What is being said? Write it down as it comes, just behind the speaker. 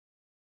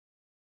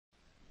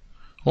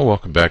Well,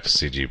 welcome back to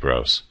CG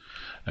Bros.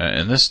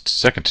 In this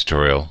second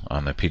tutorial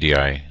on the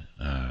PDI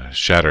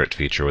shatter it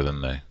feature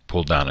within the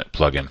Pulldownit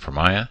plugin for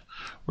Maya,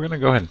 we're going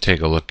to go ahead and take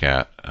a look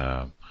at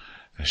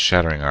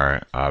shattering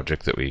our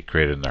object that we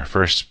created in our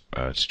first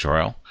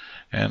tutorial.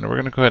 And we're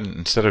going to go ahead and,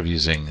 instead of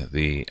using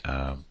the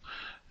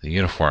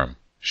uniform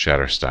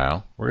shatter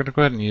style, we're going to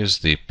go ahead and use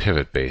the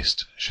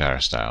pivot-based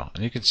shatter style.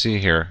 And you can see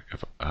here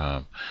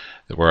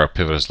where our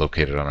pivot is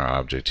located on our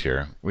object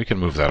here. We can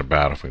move that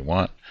about if we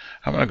want.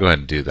 I'm going to go ahead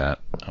and do that.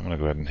 I'm going to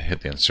go ahead and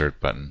hit the insert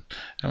button.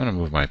 I'm going to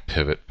move my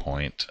pivot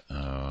point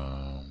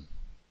down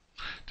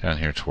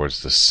here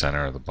towards the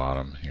center of the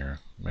bottom here,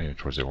 maybe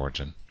towards the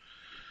origin.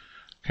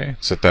 Okay,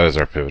 set that as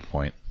our pivot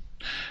point.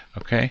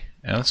 Okay,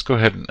 and let's go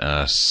ahead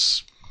and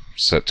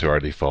set to our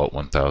default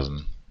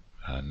 1000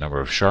 number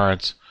of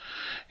shards.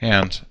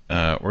 And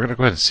we're going to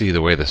go ahead and see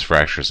the way this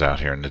fractures out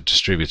here, and it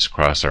distributes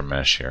across our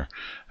mesh here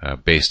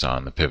based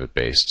on the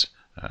pivot-based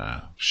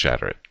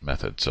shatter it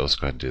method. So let's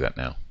go ahead and do that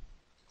now.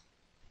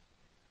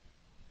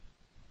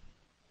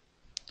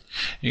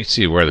 You can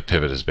see where the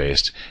pivot is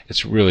based.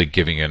 It's really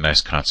giving you a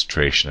nice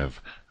concentration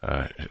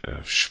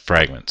of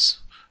fragments,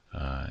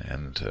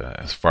 and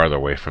farther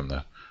away from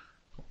the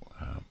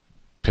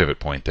pivot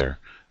point there,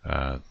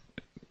 the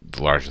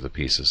larger the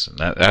pieces. And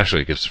that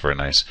actually gives for a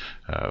nice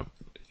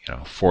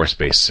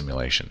force-based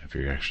simulation if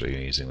you're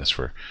actually using this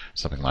for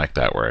something like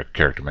that, where a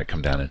character might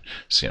come down and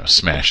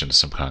smash into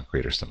some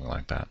concrete or something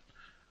like that.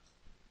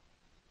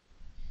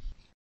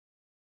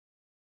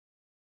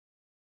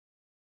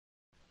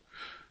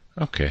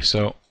 Okay,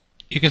 so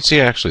you can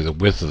see actually the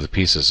width of the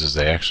pieces as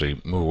they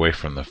actually move away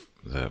from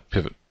the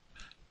pivot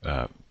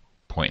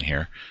point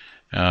here.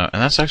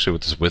 And that's actually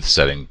what this width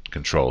setting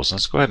controls.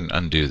 Let's go ahead and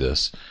undo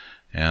this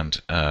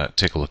and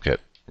take a look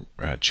at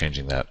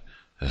changing that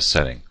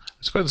setting.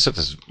 Let's go ahead and set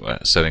this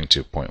setting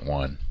to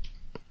 0.1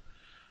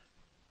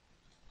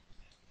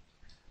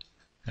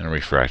 and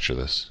refracture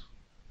this.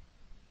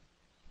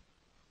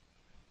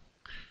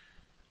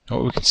 And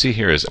what we can see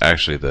here is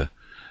actually the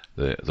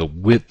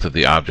width of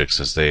the objects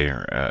as they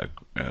are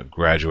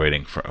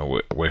graduating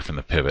away from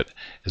the pivot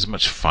is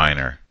much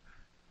finer.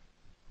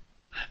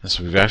 And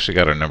so we've actually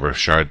got our number of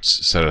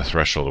shards set at a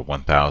threshold of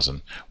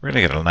 1000. We're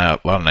going to get a lot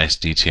of nice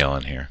detail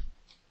in here.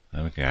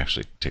 And we can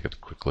actually take a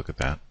quick look at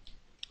that.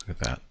 Look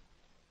at that.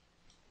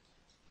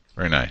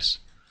 Very nice.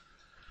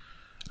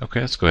 Okay,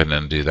 let's go ahead and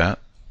undo that.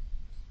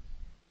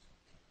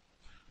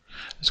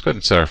 Let's go ahead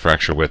and set our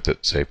fracture width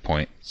at, say,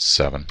 0.7. Let's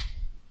go ahead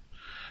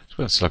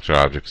and select our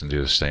objects and do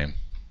the same.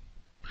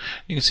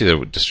 You can see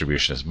the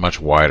distribution is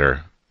much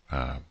wider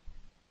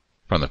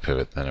from the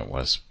pivot than it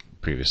was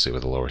previously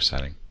with a lower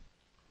setting.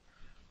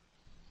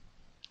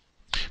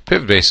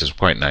 Pivot base is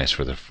quite nice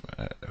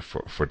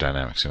for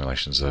dynamic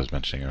simulations, as I was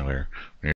mentioning earlier.